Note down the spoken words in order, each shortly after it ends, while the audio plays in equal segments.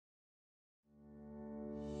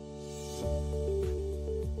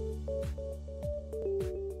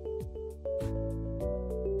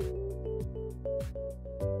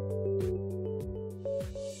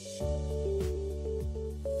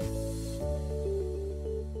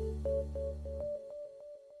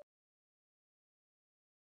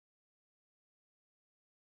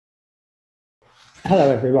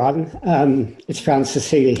Hello, everyone. It's Francis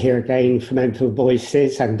Seeley here again from Enfield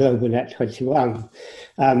Voices and GlobalNet 21.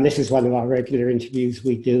 This is one of our regular interviews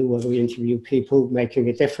we do where we interview people making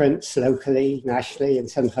a difference locally, nationally, and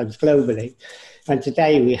sometimes globally. And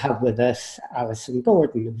today we have with us Alison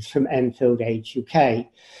Gordon, who's from Enfield Age UK.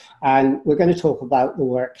 And we're going to talk about the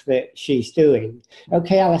work that she's doing.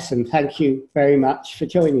 Okay, Alison, thank you very much for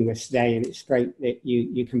joining us today. And it's great that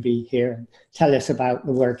you can be here and tell us about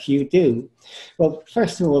the work you do. Well,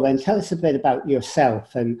 first of all, then, tell us a bit about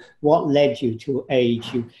yourself and what led you to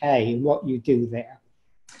Age UK and what you do there.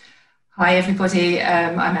 Hi everybody,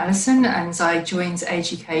 I'm Alison and I joined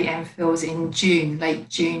Age UK Enfield in June, late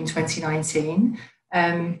June 2019.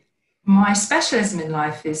 My specialism in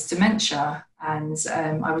life is dementia and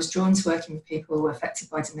I was drawn to working with people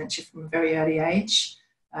affected by dementia from a very early age,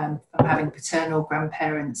 from having paternal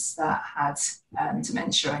grandparents that had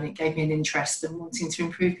dementia, and it gave me an interest in wanting to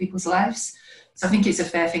improve people's lives. So I think it's a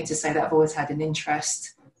fair thing to say that I've always had an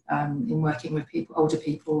interest in working with people, older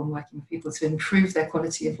people, and working with people to improve their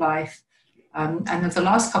quality of life. And over the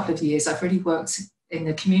last couple of years, I've really worked in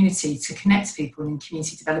the community to connect people in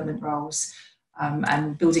community development roles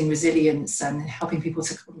and building resilience and helping people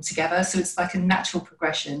to come together. So it's like a natural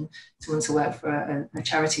progression to want to work for a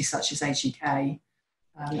charity such as Age UK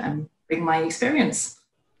and bring my experience.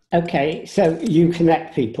 Okay, so you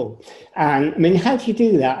connect people. And I mean, how do you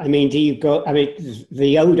do that? I mean, do you go, I mean,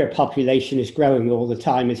 the older population is growing all the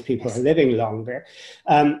time as people are living longer.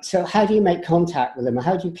 So how do you make contact with them?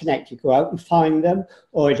 How do you connect? You go out and find them,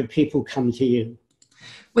 or do people come to you?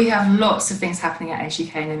 We have lots of things happening at Age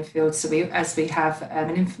UK and Enfield. So we have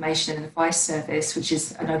an information and advice service, which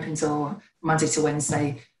is an open door Monday to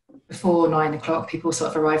Wednesday before 9 o'clock. People sort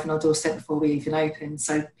of arrive on our doorstep before we even open.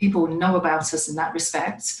 So people know about us in that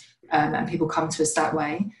respect, and people come to us that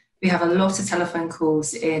way. We have a lot of telephone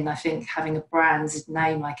calls in. I think having a brand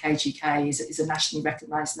name like Age UK is a nationally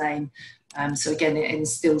recognised name. So again, it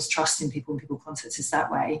instills trust in people and people contact us that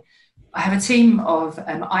way. I have a team of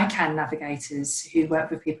ICANN navigators who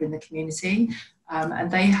work with people in the community,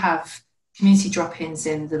 and they have community drop-ins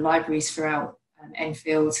in the libraries throughout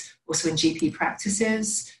Enfield, also in GP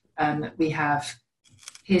practices. We have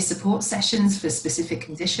peer support sessions for specific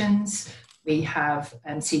conditions. We have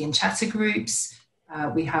tea and chatter groups.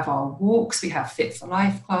 We have our walks. We have Fit for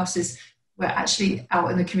Life classes. We're actually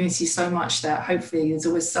out in the community so much that hopefully there's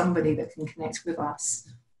always somebody that can connect with us.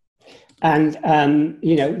 And,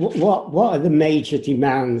 you know, what are the major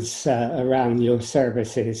demands around your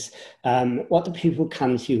services? What do people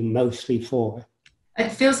come to you mostly for? It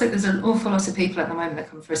feels like there's an awful lot of people at the moment that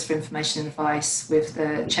come for us for information and advice with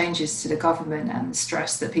the changes to the government and the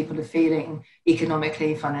stress that people are feeling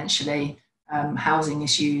economically, financially, housing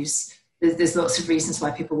issues. There's lots of reasons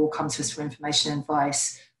why people will come to us for information and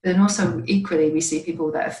advice. But then also equally, we see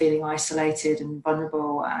people that are feeling isolated and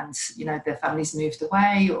vulnerable and, you know, their families moved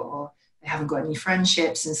away or they haven't got any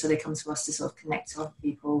friendships, and so they come to us to sort of connect to other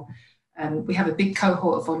people. We have a big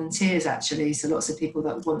cohort of volunteers, actually, so lots of people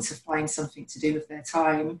that want to find something to do with their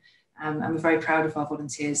time, and we're very proud of our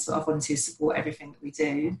volunteers. So our volunteers support everything that we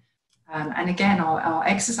do. And again, our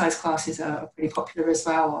exercise classes are pretty popular as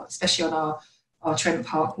well, especially on our Trent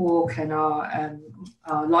Park walk, and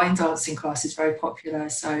our line dancing class is very popular.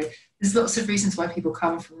 So there's lots of reasons why people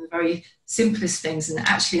come, from the very simplest things, and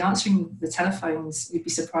actually answering the telephones. You'd be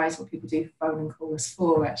surprised what people do phone and call us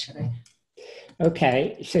for, actually.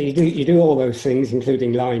 Okay, so you do all those things,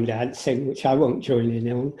 including line dancing, which I won't join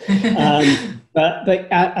in on. But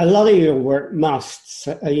a lot of your work must,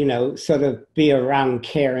 you know, sort of be around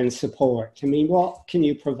care and support. I mean, what can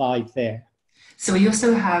you provide there? So we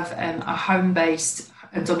also have a home-based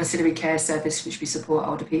domiciliary care service, which we support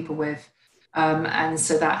older people with. And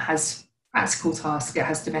so that has practical tasks, it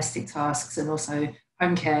has domestic tasks, and also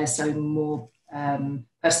home care, so more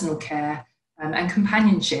personal care and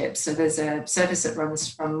companionship. So there's a service that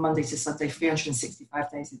runs from Monday to Sunday,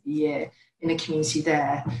 365 days of the year in a community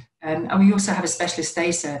there. And we also have a specialist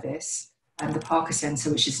day service, the Parker Centre,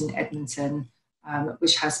 which is in Edmonton,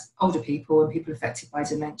 which has older people and people affected by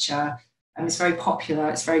dementia. And it's very popular,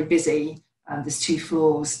 it's very busy. There's 2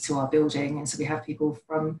 floors to our building, and so we have people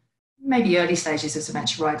from maybe early stages of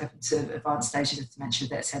dementia right up to advanced stages of dementia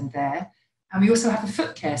that attend there. And we also have a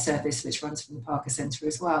foot care service which runs from the Parker Centre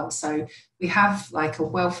as well. So we have like a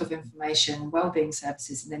wealth of information, wellbeing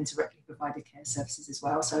services, and then directly provided care services as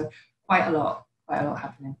well. So quite a lot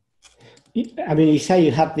happening. I mean, you say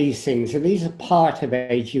you have these things. Are these a part of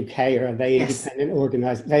Age UK, or are they Yes, independent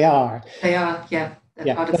organised? They are. they are, yeah. They're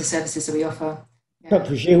Yeah. part of the services that we offer. But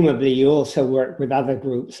presumably you also work with other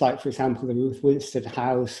groups, like, for example, the Ruth Winstead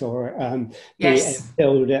House or the Yes.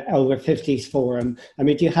 Enfield Over 50s Forum. I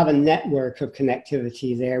mean, do you have a network of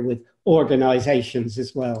connectivity there with organisations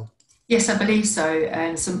as well? Yes, I believe so.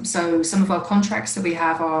 And some of our contracts that we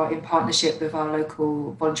have are in partnership with our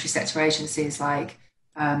local voluntary sector agencies like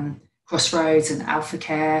Crossroads and Alpha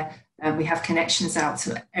Care. And we have connections out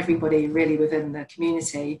to everybody really within the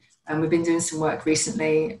community. And we've been doing some work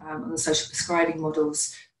recently on the social prescribing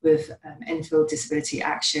models with Enfield Disability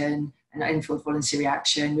Action and Enfield Voluntary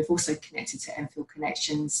Action. We've also connected to Enfield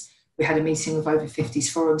Connections. We had a meeting with Over 50s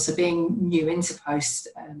Forum. So being new into post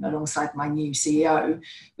alongside my new CEO,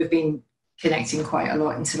 we've been connecting quite a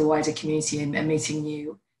lot into the wider community and meeting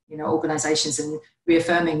new, organisations and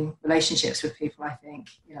reaffirming relationships with people, I think,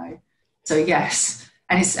 So yes,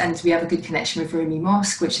 and we have a good connection with Rumi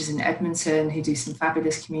Mosque, which is in Edmonton, who do some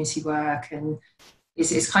fabulous community work, and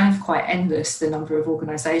it's kind of quite endless, the number of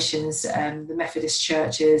organisations. The Methodist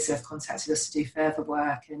churches have contacted us to do further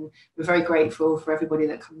work, and we're very grateful for everybody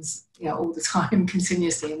that comes, all the time,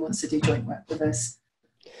 continuously, and wants to do joint work with us.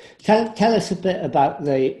 Tell us a bit about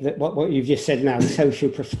what you've just said now, social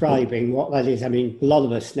prescribing, what that is. I mean, a lot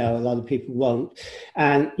of us know, a lot of people won't,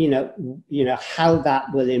 and how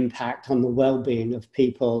that will impact on the well-being of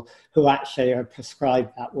people who actually are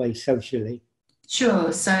prescribed that way socially.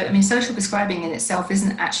 Sure. So, I mean, social prescribing in itself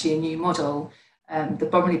isn't actually a new model. The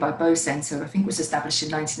Bromley by Bow Centre, I think, was established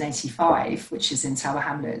in 1985, which is in Tower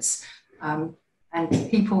Hamlets, and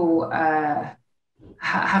people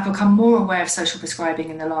have become more aware of social prescribing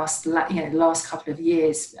in the last couple of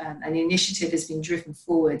years, and the initiative has been driven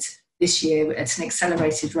forward this year at an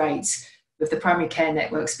accelerated rate, with the primary care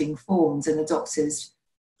networks being formed and the doctors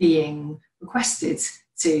being requested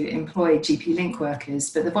to employ GP link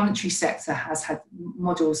workers. But the voluntary sector has had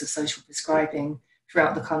models of social prescribing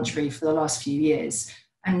throughout the country for the last few years.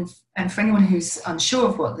 And for anyone who's unsure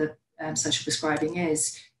of what the social prescribing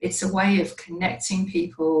is, it's a way of connecting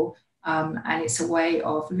people, and it's a way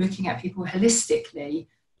of looking at people holistically.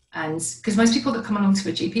 And because most people that come along to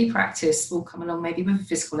a GP practice will come along maybe with a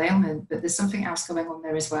physical ailment, but there's something else going on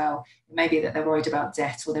there as well. It may be that they're worried about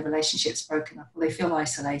debt, or their relationship's broken up, or they feel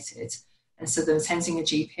isolated. And so they're attending a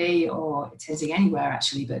GP, or attending anywhere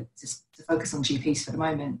actually, but just to focus on GPs for the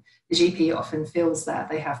moment, the GP often feels that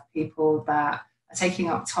they have people that are taking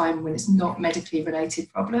up time when it's not medically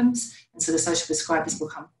related problems. And so the social prescribers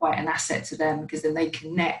become quite an asset to them, because then they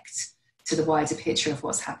connect to the wider picture of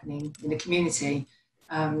what's happening in the community.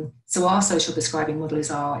 So our social prescribing model is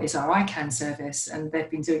our ICANN service, and they've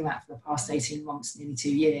been doing that for the past 18 months, nearly 2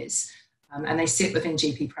 years. And they sit within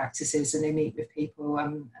GP practices, and they meet with people,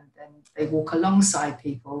 and then they walk alongside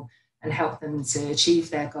people and help them to achieve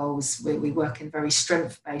their goals. We work in a very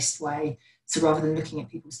strength-based way. So rather than looking at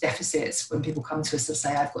people's deficits, when people come to us, they'll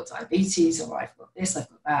say, I've got diabetes, or I've got this, I've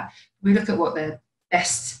got that. We look at what their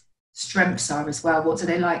best strengths are as well. What do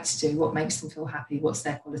they like to do? What makes them feel happy? What's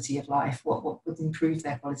their quality of life? What would improve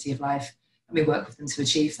their quality of life? And we work with them to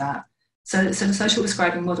achieve that. So the social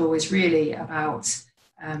prescribing model is really about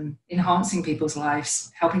enhancing people's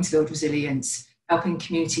lives, helping to build resilience, helping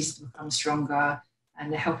communities to become stronger,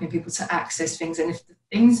 and helping people to access things. And if the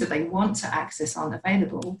things that they want to access aren't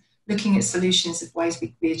available, looking at solutions of ways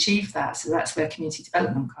we achieve that. So that's where community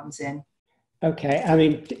development comes in. Okay. I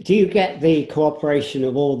mean, do you get the cooperation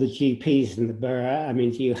of all the GPs in the borough? I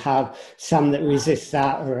mean, do you have some that resist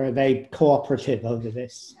that, or are they cooperative over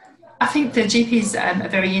this? I think the GPs are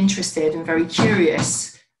very interested and very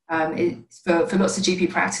curious. For lots of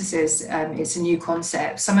GP practices, it's a new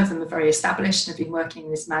concept. Some of them are very established and have been working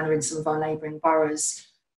in this manner in some of our neighbouring boroughs.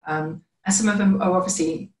 And some of them are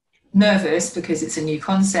obviously nervous because it's a new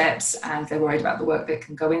concept and they're worried about the work that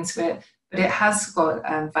can go into it. But it has got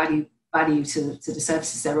value to the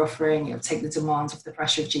services they're offering. It'll take the demand off the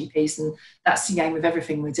pressure of GPs, and that's the aim of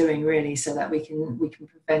everything we're doing, really, so that we can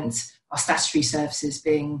prevent our statutory services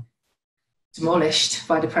being demolished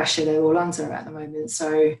by the pressure they're all under at the moment.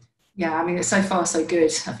 So yeah, I mean, it's so far so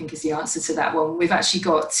good, I think, is the answer to that one. We've actually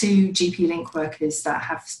got 2 GP link workers that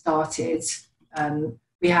have started.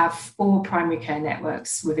 We have 4 primary care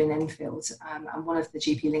networks within Enfield, and one of the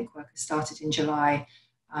GP link workers started in July,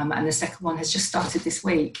 and the second one has just started this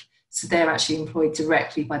week. So they're actually employed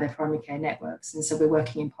directly by their primary care networks. And so we're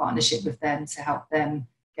working in partnership with them to help them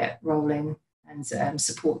get rolling and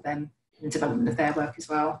support them in the development of their work as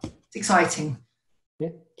well. It's exciting.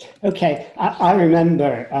 Yeah. Okay. I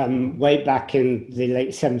remember way back in the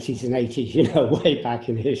late 70s and 80s, way back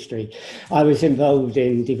in history, I was involved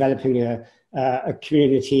in developing a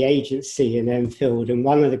community agency in Enfield. And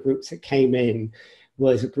one of the groups that came in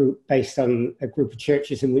was a group based on a group of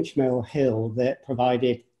churches in Winchmale Hill that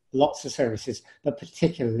provided lots of services, but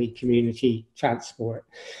particularly community transport.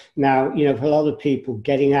 Now, you know, for a lot of people,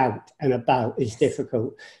 getting out and about is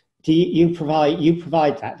difficult. Do you provide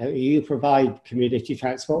that? Don't you? You provide community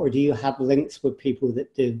transport, or do you have links with people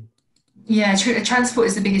that do? Yeah, transport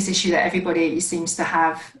is the biggest issue that everybody seems to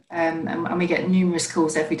have, and we get numerous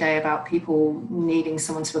calls every day about people needing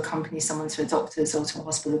someone to accompany someone to a doctor's or to a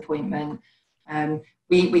hospital appointment.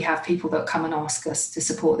 We have people that come and ask us to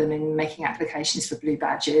support them in making applications for blue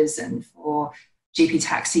badges and for GP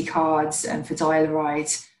taxi cards and for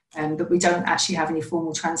dial-a-ride, but we don't actually have any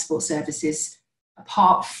formal transport services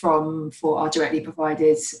apart from for our directly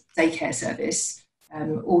provided daycare service.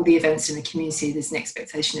 All the events in the community, there's an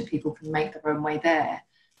expectation that people can make their own way there.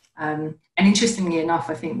 And interestingly enough,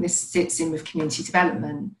 I think this sits in with community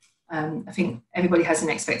development. I think everybody has an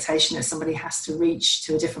expectation that somebody has to reach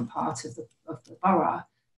to a different part of the borough.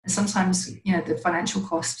 And sometimes, you know, the financial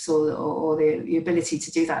costs or the ability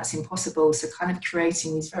to do that is impossible. So kind of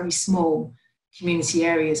creating these very small community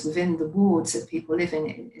areas within the wards that people live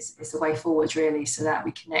in is the way forward, really, so that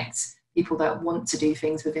we connect people that want to do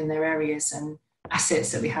things within their areas and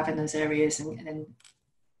assets that we have in those areas and then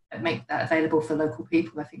make that available for local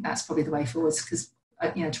people. I think that's probably the way forward, because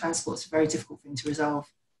you know, transport's a very difficult thing to resolve.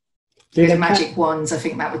 The magic wands, I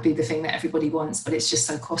think that would be the thing that everybody wants, but it's just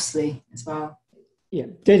so costly as well. Yeah.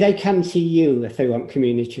 Do they come to you if they want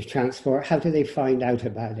community transport? How do they find out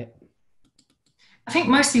about it? I think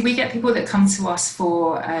mostly we get people that come to us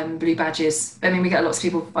for blue badges. I mean, we get lots of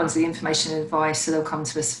people under the information and advice, so they'll come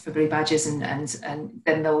to us for blue badges and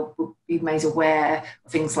then they'll be made aware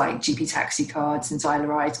of things like GP taxi cards and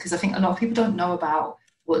dial-a-ride, because I think a lot of people don't know about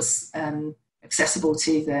what's accessible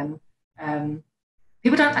to them.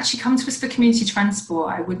 People don't actually come to us for community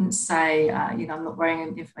transport. I wouldn't say, you know, I'm not wearing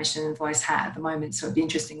an information and advice hat at the moment, so it'd be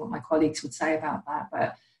interesting what my colleagues would say about that.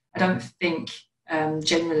 But I don't think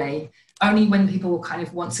generally, only when people kind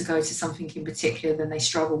of want to go to something in particular, then they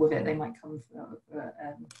struggle with it. They might come for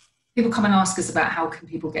people come and ask us about how can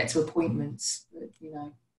people get to appointments, you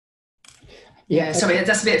know. Yeah, sorry,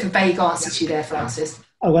 that's a bit of a vague answer to you there, Francis.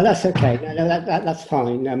 Oh, well, that's okay. No, that's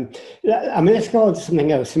fine. I mean, let's go on to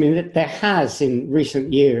something else. I mean, there has in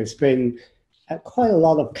recent years been quite a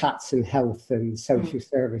lot of cuts in health and social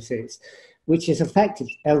services, which has affected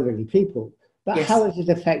elderly people. But yes, how has it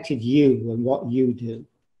affected you and what you do?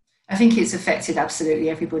 I think it's affected absolutely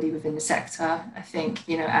everybody within the sector. I think,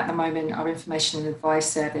 you know, at the moment, our information and advice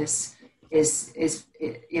service is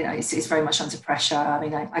you know, it's very much under pressure. I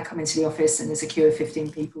mean, I come into the office and there's a queue of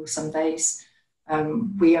 15 people some days.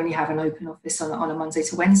 We only have an open office on a Monday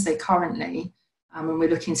to Wednesday currently, and we're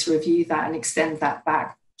looking to review that and extend that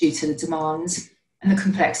back due to the demands and the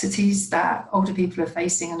complexities that older people are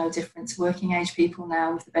facing are no different to working age people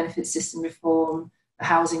now, with the benefit system reform, the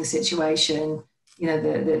housing situation, you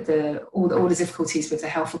know, all the difficulties with the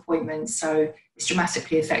health appointments. So it's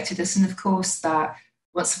dramatically affected us. And of course that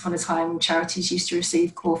once upon a time, charities used to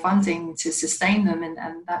receive core funding to sustain them, and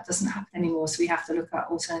that doesn't happen anymore. So we have to look at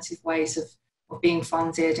alternative ways of being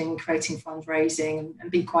funded and creating fundraising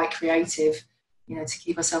and be quite creative, you know, to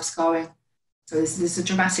keep ourselves going. So there's a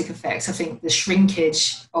dramatic effect. I think the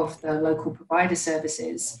shrinkage of the local provider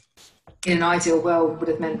services in an ideal world would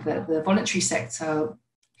have meant that the voluntary sector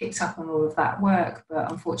picked up on all of that work,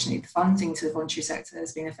 but unfortunately the funding to the voluntary sector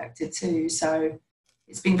has been affected too. So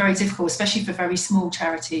it's been very difficult, especially for very small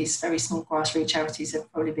charities. Very small grassroots charities have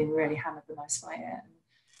probably been really hammered the most by it.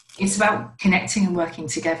 It's about connecting and working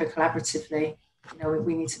together collaboratively. You know,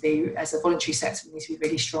 we need to be, as a voluntary sector, we need to be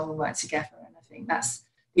really strong and work together. And I think that's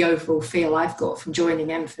the overall feel I've got from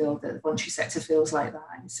joining Enfield, that the voluntary sector feels like that.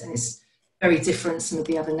 And it's very different to some of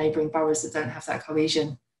the other neighbouring boroughs that don't have that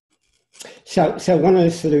cohesion. So one of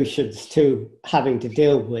the solutions to having to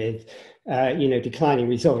deal with you know, declining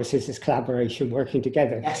resources is collaboration, working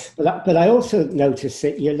together. Yes. But I also noticed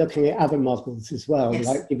that you're looking at other models as well, yes,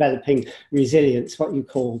 like developing resilience, what you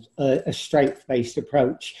called a strength-based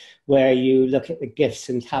approach, where you look at the gifts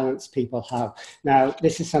and talents people have. Now,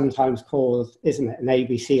 this is sometimes called, isn't it, an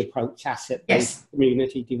ABC approach, asset-based yes,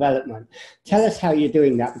 community development. Tell us how you're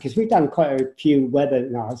doing that, because we've done quite a few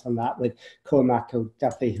webinars on that with Cormac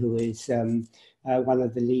O'Duffy, who is one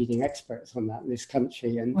of the leading experts on that in this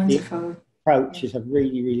country. And wonderful. The approach is a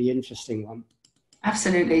really, really interesting one.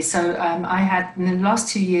 Absolutely. So I had, in the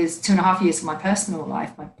last 2.5 years of my personal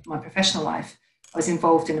life, my professional life, I was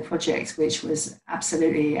involved in a project which was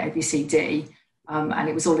absolutely ABCD, and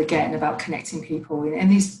it was all again about connecting people in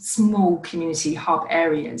these small community hub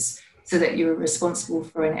areas, so that you were responsible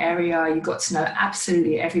for an area. You got to know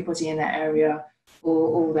absolutely everybody in that area.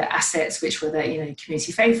 all the assets, which were the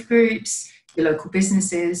community faith groups, your local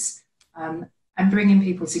businesses, and bringing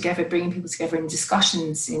people together in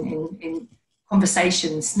discussions, in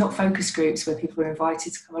conversations, not focus groups where people are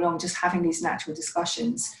invited to come along, just having these natural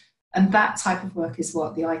discussions. And that type of work is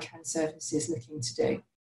what the ICANN service is looking to do,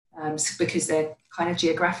 because they're kind of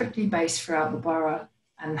geographically based throughout the borough,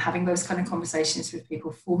 and having those kind of conversations with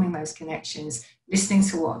people, forming those connections, listening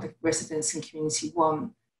to what the residents and community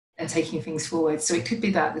want, and taking things forward. So it could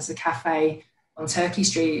be that there's a cafe on Turkey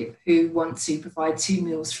Street who want to provide 2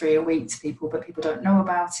 meals free a week to people, but people don't know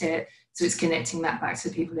about it. So it's connecting that back to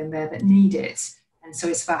people in there that need it. And so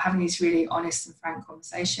it's about having these really honest and frank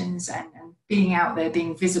conversations, and being out there,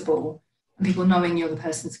 being visible, and people knowing you're the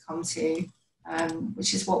person to come to,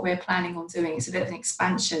 which is what we're planning on doing. It's a bit of an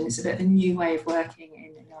expansion. It's a bit of a new way of working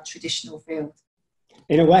in our traditional field.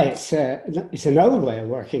 In a way, it's an old way of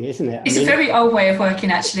working, isn't it? It's a very old way of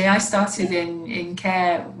working, actually. I started in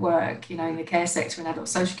care work, in the care sector in adult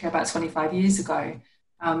social care about 25 years ago.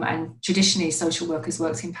 And traditionally, social workers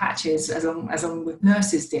worked in patches, as long with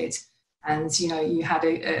nurses did. And, you had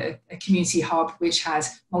a community hub which had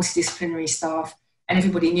multidisciplinary staff, and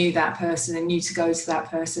everybody knew that person and knew to go to that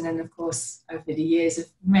person. And of course, over the years of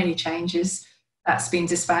many changes, that's been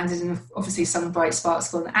disbanded, and obviously some bright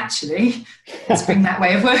sparks gone, actually, let's bring that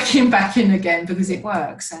way of working back in again, because it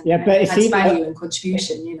works, and it adds value and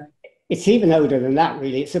contribution, It's even older than that,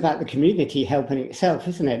 really. It's about the community helping itself,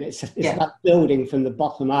 isn't it? It's about building from the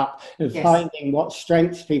bottom up, and finding what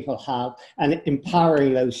strengths people have and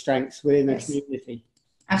empowering those strengths within the community.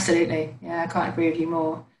 Absolutely. Yeah, I can't agree with you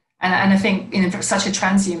more. And I think in such a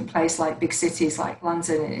transient place like big cities like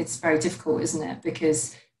London, it's very difficult, isn't it?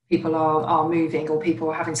 Because people are moving, or people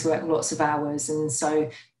are having to work lots of hours. And so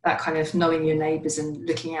that kind of knowing your neighbours and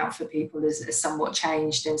looking out for people is somewhat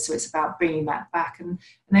changed. And so it's about bringing that back. And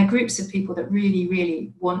there are groups of people that really,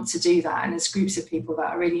 really want to do that. And there's groups of people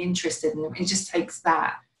that are really interested. And it just takes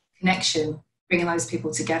that connection, bringing those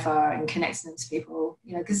people together and connecting them to people,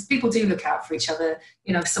 because people do look out for each other.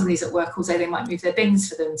 If somebody's at work all day, they might move their bins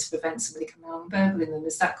for them to prevent somebody coming along and burgling them.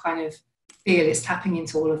 There's that kind of feel. It's tapping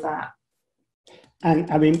into all of that.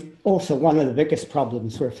 And I mean, also one of the biggest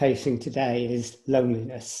problems we're facing today is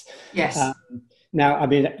loneliness. Yes. Now, I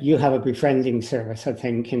mean, you have a befriending service, I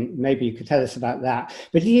think, and maybe you could tell us about that.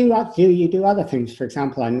 But do you do other things? For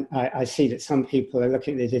example, I see that some people are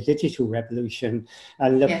looking at the digital revolution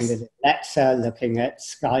and looking at Alexa, looking at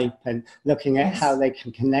Skype, and looking at how they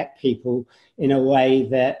can connect people in a way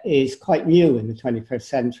that is quite new in the 21st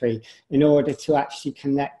century, in order to actually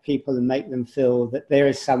connect people and make them feel that there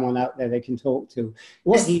is someone out there they can talk to.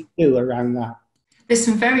 What do you do around that? There's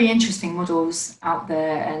some very interesting models out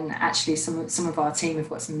there, and actually some of our team have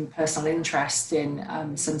got some personal interest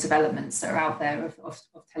in some developments that are out there of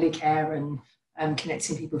telecare and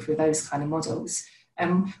connecting people through those kind of models.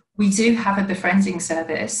 We do have a befriending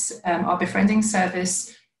service. Our befriending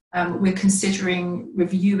service, we're considering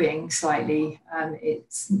reviewing slightly.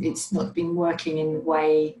 It's not been working in the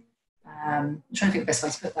way, I'm trying to think of the best way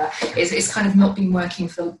to put that. It's kind of not been working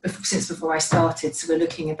since before I started, so we're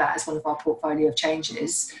looking at that as one of our portfolio of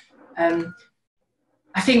changes.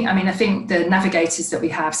 I think the navigators that we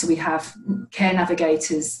have, so we have care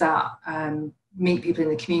navigators that meet people in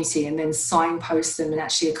the community and then signpost them and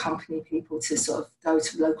actually accompany people to sort of go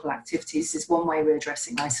to local activities, is one way we're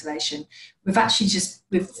addressing isolation. We've actually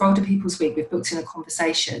for Older People's Week, we've booked in a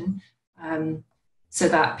conversation so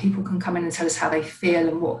that people can come in and tell us how they feel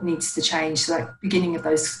and what needs to change. So like beginning of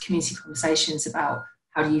those community conversations about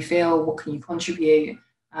how do you feel, what can you contribute,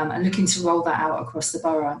 and looking to roll that out across the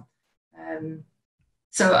borough.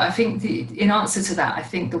 So I think in answer to that, I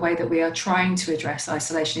think the way that we are trying to address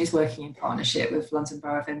isolation is working in partnership with London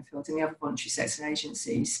Borough of Enfield and the other voluntary sector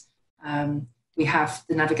agencies. We have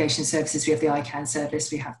the navigation services, we have the ICANN service,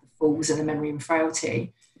 we have the Falls and the memory and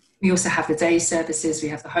frailty. We also have the day services, we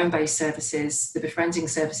have the home-based services, the befriending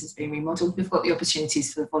services being remodelled. We've got the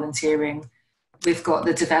opportunities for the volunteering. We've got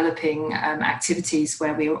the developing activities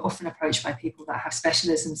where we are often approached by people that have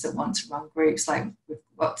specialisms that want to run groups, like we've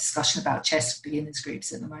got discussion about chess for beginners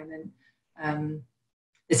groups at the moment,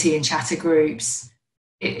 the tea and chatter groups.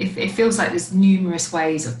 It feels like there's numerous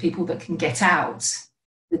ways of people that can get out.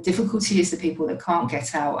 The difficulty is the people that can't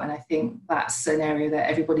get out, and I think that's an area that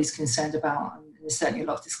everybody's concerned about. And there's certainly a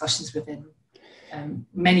lot of discussions within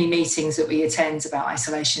many meetings that we attend about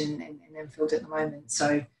isolation in Enfield at the moment.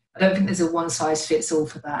 So I don't think there's a one-size-fits-all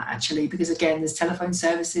for that, actually, because, again, there's telephone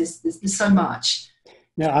services, there's so much.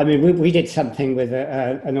 No, I mean, we did something with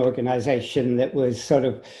an organisation that was sort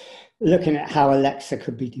of looking at how Alexa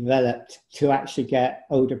could be developed to actually get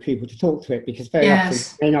older people to talk to it, because very often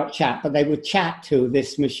Yes. they not chat, but they would chat to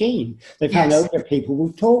this machine. They found Yes. older people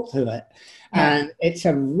would talk to it. Yeah. And it's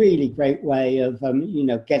a really great way of,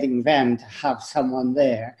 getting them to have someone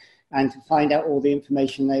there and to find out all the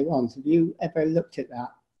information they want. Have you ever looked at that?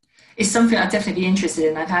 It's something I'd definitely be interested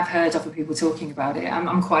in. I have heard other people talking about it.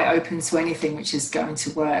 I'm quite open to anything which is going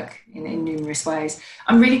to work in numerous ways.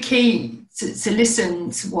 I'm really keen to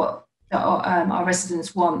listen to what our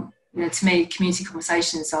residents want. To me, community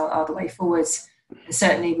conversations are the way forwards. And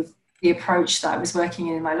certainly with the approach that I was working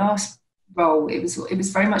in my last role, it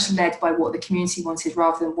was very much led by what the community wanted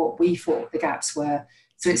rather than what we thought the gaps were.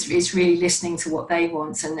 So it's really listening to what they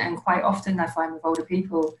want. And quite often I find with older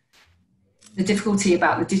people, the difficulty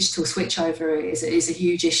about the digital switchover is a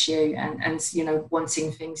huge issue, and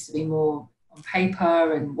wanting things to be more on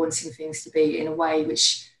paper and wanting things to be in a way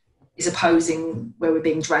which is opposing where we're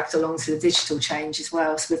being dragged along to the digital change as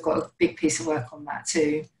well. So we've got a big piece of work on that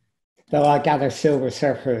too. Though I gather Silver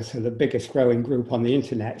Surfers are the biggest growing group on the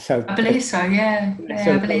internet. So I believe so, yeah.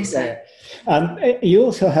 I believe so. You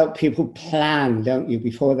also help people plan, don't you,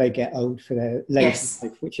 before they get old for their later Yes.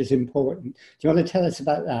 life, which is important. Do you want to tell us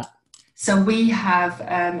about that? So we have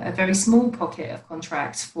a very small pocket of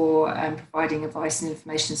contracts for providing advice and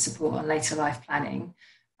information support on later life planning.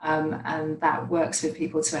 And that works with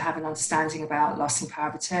people to have an understanding about lasting power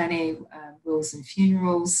of attorney, wills and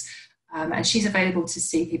funerals. And she's available to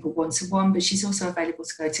see people one-to-one, but she's also available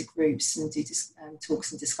to go to groups and do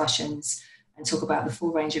talks and discussions and talk about the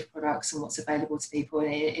full range of products and what's available to people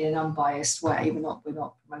in an unbiased way. We're not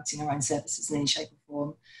promoting our own services in any shape or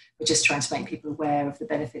form. We're just trying to make people aware of the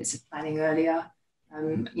benefits of planning earlier.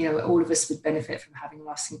 All of us would benefit from having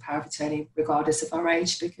lasting power of attorney regardless of our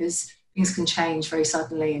age, because things can change very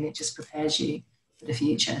suddenly and it just prepares you for the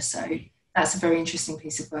future. So that's a very interesting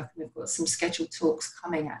piece of work. And we've got some scheduled talks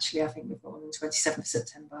coming, actually. I think we've got one on the 27th of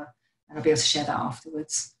September, and I'll be able to share that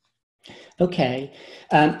afterwards. Okay.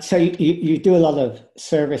 So you do a lot of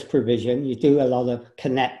service provision, you do a lot of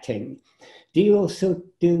connecting. Do you also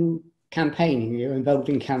do campaigning? You're involved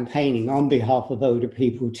in campaigning on behalf of older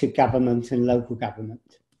people to government and local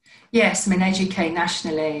government? Yes, I mean, Age UK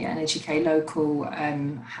nationally and Age UK local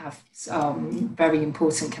have very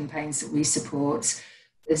important campaigns that we support.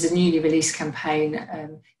 There's a newly released campaign.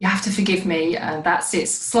 You have to forgive me, that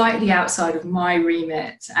sits slightly outside of my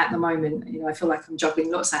remit at the moment. I feel like I'm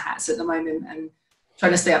juggling lots of hats at the moment and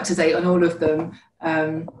trying to stay up to date on all of them.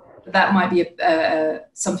 But that might be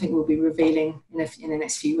something we'll be revealing in the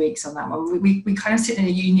next few weeks on that one. We kind of sit in a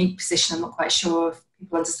unique position. I'm not quite sure if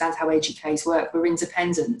people understand how Age UKs work. We're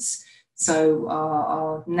independents. So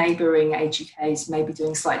our neighbouring Age UKs may be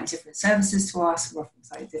doing slightly different services to us. We're offering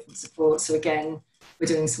slightly different support. So again, we're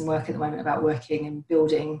doing some work at the moment about working and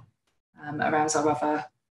building around our other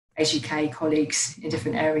Age UK colleagues in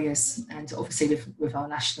different areas, and obviously with our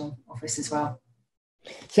national office as well.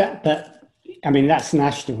 So, but I mean, that's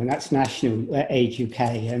national, and that's national Age UK,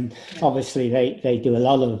 and obviously they do a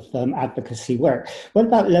lot of advocacy work. What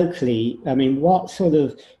about locally? I mean, what sort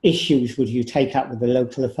of issues would you take up with the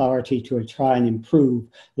local authority to try and improve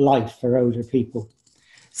life for older people?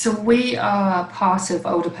 So we are part of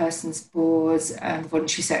Older Persons Boards and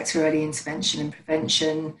Voluntary Sector Early Intervention and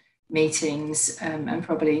Prevention meetings, and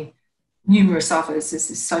probably numerous others.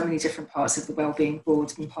 There's so many different parts of the Wellbeing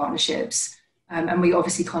Board and partnerships. And we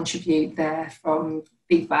obviously contribute there from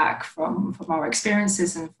feedback from our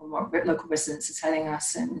experiences and from what local residents are telling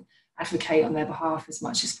us, and advocate on their behalf as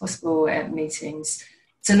much as possible at meetings.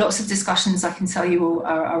 So lots of discussions, I can tell you,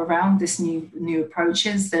 are around this new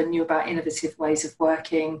approaches. They're new about innovative ways of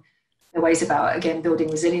working. They're ways about, again, building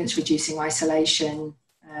resilience, reducing isolation.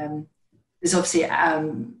 There's obviously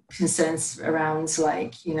concerns around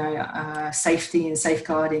safety and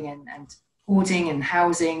safeguarding and hoarding and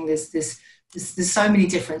housing. There's so many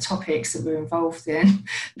different topics that we're involved in.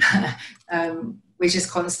 We're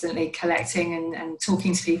just constantly collecting and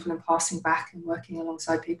talking to people and passing back and working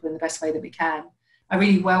alongside people in the best way that we can. I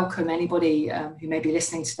really welcome anybody who may be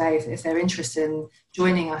listening today, if they're interested in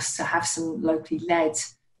joining us to have some locally led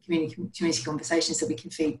community conversations that we can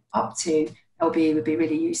feed up to. LBE would be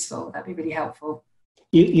really useful. That'd be really helpful.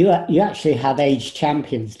 You actually have age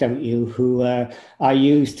champions, don't you, who are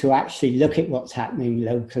used to actually look at what's happening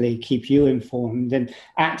locally, keep you informed, and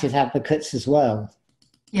act as advocates as well.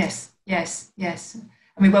 Yes.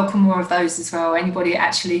 And we welcome more of those as well. Anybody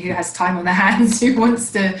actually who has time on their hands who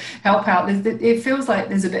wants to help out. It feels like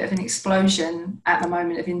there's a bit of an explosion at the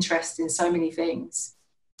moment of interest in so many things.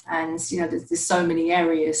 And there's so many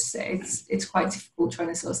areas. It's quite difficult trying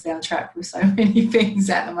to sort of stay on track with so many things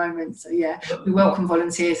at the moment. So yeah, we welcome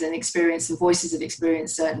volunteers and experience and voices of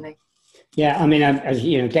experience, certainly. Yeah, I mean, as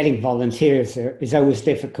you know, getting volunteers is always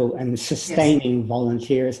difficult, and sustaining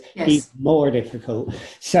volunteers even more difficult.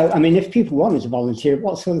 So, I mean, if people wanted to volunteer,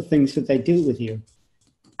 what sort of things would they do with you?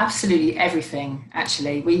 Absolutely everything,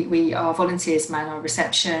 actually. Our volunteers man our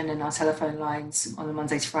reception and our telephone lines on a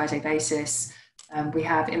Monday to Friday basis. We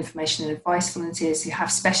have information and advice volunteers who have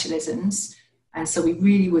specialisms. And so we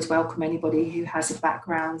really would welcome anybody who has a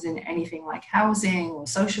background in anything like housing or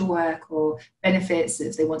social work or benefits.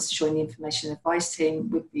 If they want to join the information and advice team,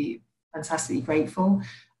 we'd be fantastically grateful.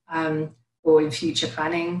 Or in future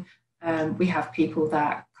planning. We have people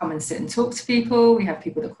that come and sit and talk to people. We have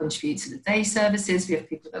people that contribute to the day services. We have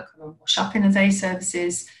people that come and wash up in the day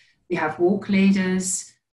services. We have walk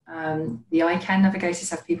leaders. The ICANN navigators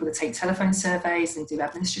have people that take telephone surveys and do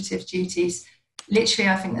administrative duties. Literally,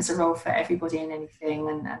 I think there's a role for everybody in anything,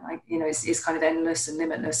 and it's kind of endless and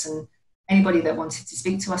limitless. And anybody that wanted to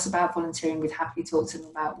speak to us about volunteering, we'd happily talk to them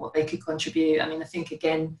about what they could contribute. I mean, I think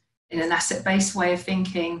again, in an asset-based way of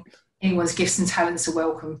thinking, anyone's gifts and talents are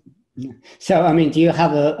welcome. Yeah. So, I mean, do you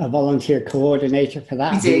have a volunteer coordinator for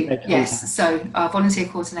that? We do, yes. So our volunteer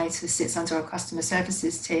coordinator sits under our customer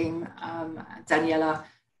services team, Daniela,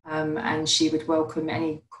 and she would welcome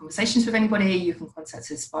any conversations with anybody. You can contact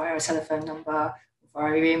us via our telephone number, via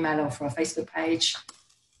our email, or for our Facebook page,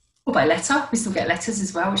 or by letter. We still get letters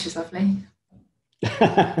as well, which is lovely.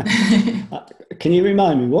 Can you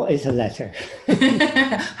remind me, what is a letter?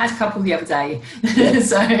 Had a couple the other day.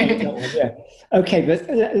 Yeah. Okay, but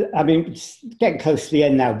I mean, it's getting close to the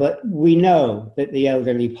end now, but we know that the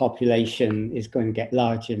elderly population is going to get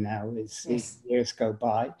larger now as years go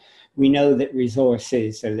by. We know that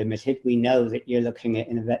resources are limited. We know that you're looking at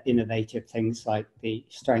innovative things like the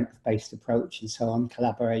strength-based approach and so on,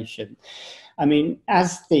 collaboration. I mean,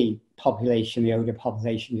 as the older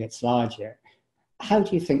population gets larger, how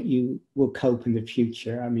do you think you will cope in the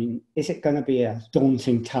future? I mean, is it going to be a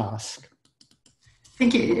daunting task? I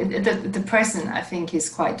think the present, I think, is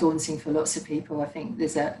quite daunting for lots of people. I think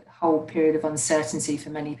there's a whole period of uncertainty for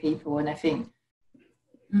many people. And I think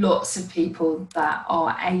lots of people that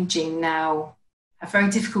are aging now have very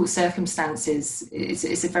difficult circumstances.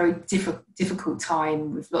 It's a very difficult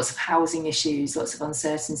time with lots of housing issues, lots of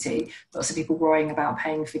uncertainty, lots of people worrying about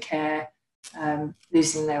paying for care,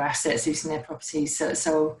 losing their assets, losing their properties.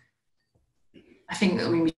 So I think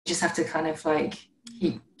we just have to kind of like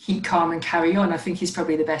keep calm and carry on, I think, is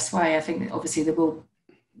probably the best way. I think that obviously there will,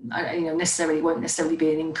 won't necessarily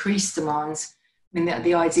be an increased demand. I mean,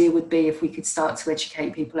 the idea would be if we could start to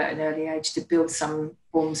educate people at an early age to build some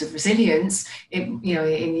forms of resilience, in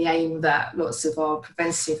the aim that lots of our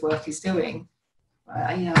preventative work is doing.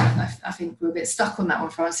 I think we're a bit stuck on that one,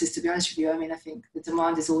 Francis, to be honest with you. I mean, I think the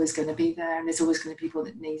demand is always going to be there, and there's always going to be people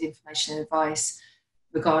that need information and advice,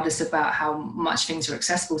 regardless about how much things are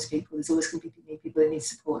accessible to people. There's always going to be people that need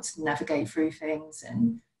support to navigate through things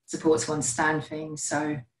and support to understand things.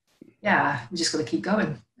 So, yeah, we just got to keep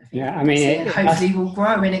going. Yeah, I mean, hopefully we'll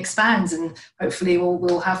grow and expand, and hopefully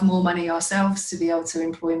we'll have more money ourselves to be able to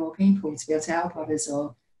employ more people, to be able to help others,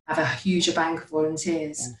 or have a huger bank of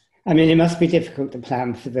volunteers. Yeah. I mean, it must be difficult to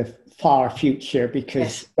plan for the far future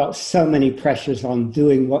because you've got so many pressures on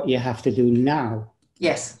doing what you have to do now.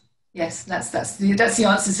 Yes, that's the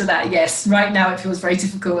answer to that. Yes, right now it feels very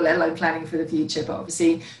difficult, let alone planning for the future. But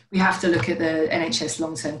obviously, we have to look at the NHS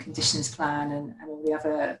long-term conditions plan and all the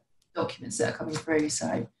other documents that are coming through. So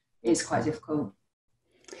it is quite difficult.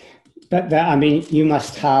 But I mean, you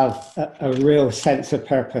must have a real sense of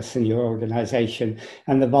purpose in your organisation,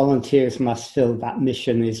 and the volunteers must feel that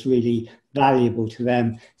mission is really valuable to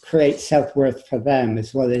them, create self-worth for them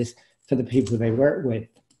as well as for the people they work with.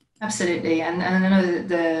 Absolutely, and I know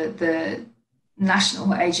that the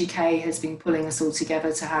National Age UK has been pulling us all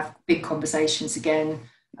together to have big conversations again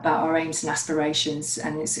about our aims and aspirations,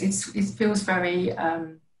 and it feels very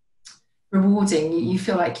rewarding. You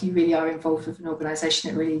feel like you really are involved with an organisation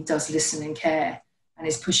that really does listen and care and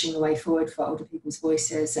is pushing the way forward for older people's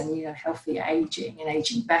voices and healthy ageing and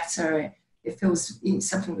ageing better. It feels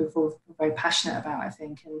something we're all very passionate about, I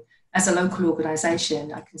think. And as a local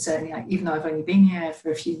organisation, I can certainly, even though I've only been here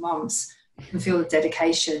for a few months, I can feel the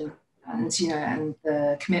dedication and and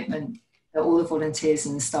the commitment that all the volunteers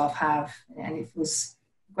and the staff have, and it feels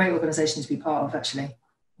a great organisation to be part of. Actually,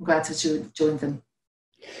 I'm glad to join them.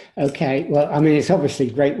 Okay, well, I mean, it's obviously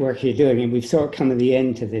great work you're doing, and we've sort of come to the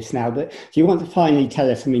end to this now, but do you want to finally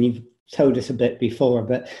tell us, I mean, you've told us a bit before,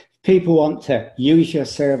 but people want to use your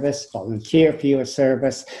service, volunteer for your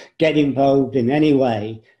service, get involved in any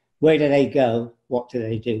way, where do they go? What do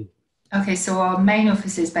they do? Okay, so our main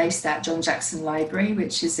office is based at John Jackson Library,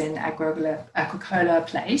 which is in Agricola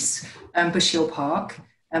Place, Bush Park,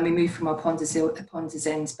 and we moved from our Ponders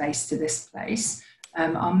End base to this place.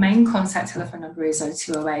 Our main contact telephone number is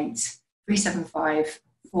 0208 375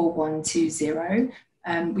 4120.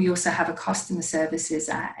 We also have a customer services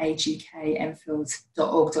at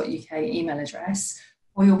agukenfield.org.uk email address,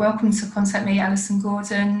 or you're welcome to contact me, Alison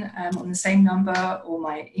Gordon, on the same number, or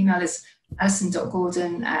my email is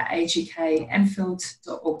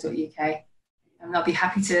alison.gordon@agukenfield.org.uk, and I'll be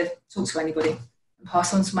happy to talk to anybody and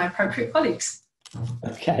pass on to my appropriate colleagues.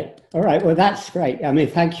 Okay, all right, well, that's great. I mean,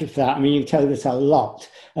 thank you for that. I mean, you told us a lot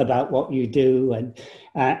about what you do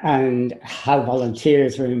and how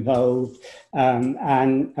volunteers are involved,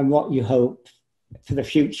 and what you hope for the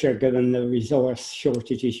future, given the resource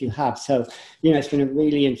shortages you have. So, it's been a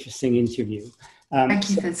really interesting interview. Thank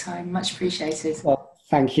you for the time, much appreciated. Well,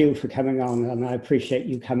 thank you for coming on, and I appreciate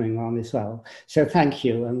you coming on as well. So thank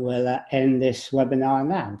you, and we'll end this webinar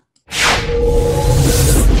now.